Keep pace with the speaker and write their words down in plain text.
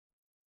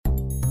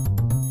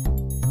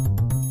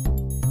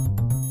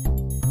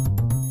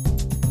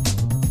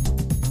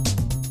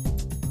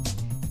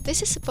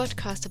This is a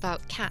podcast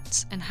about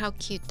cats and how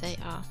cute they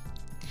are.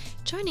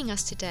 Joining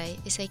us today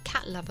is a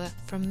cat lover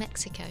from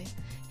Mexico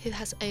who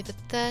has over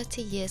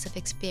 30 years of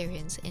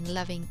experience in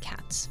loving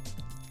cats.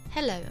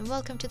 Hello and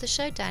welcome to the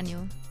show,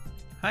 Daniel.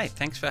 Hi,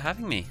 thanks for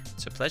having me.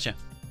 It's a pleasure.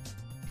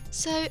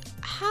 So,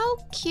 how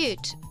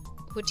cute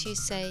would you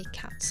say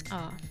cats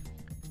are?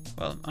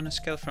 Well, on a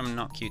scale from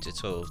not cute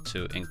at all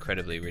to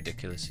incredibly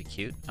ridiculously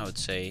cute, I would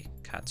say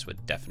cats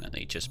would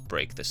definitely just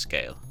break the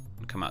scale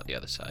and come out the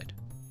other side.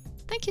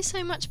 Thank you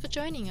so much for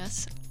joining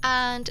us,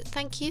 and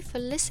thank you for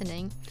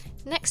listening.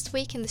 Next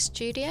week in the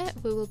studio,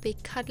 we will be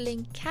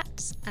cuddling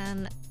cats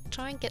and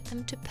try and get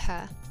them to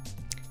purr.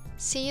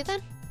 See you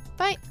then.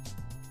 Bye.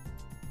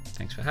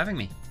 Thanks for having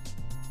me.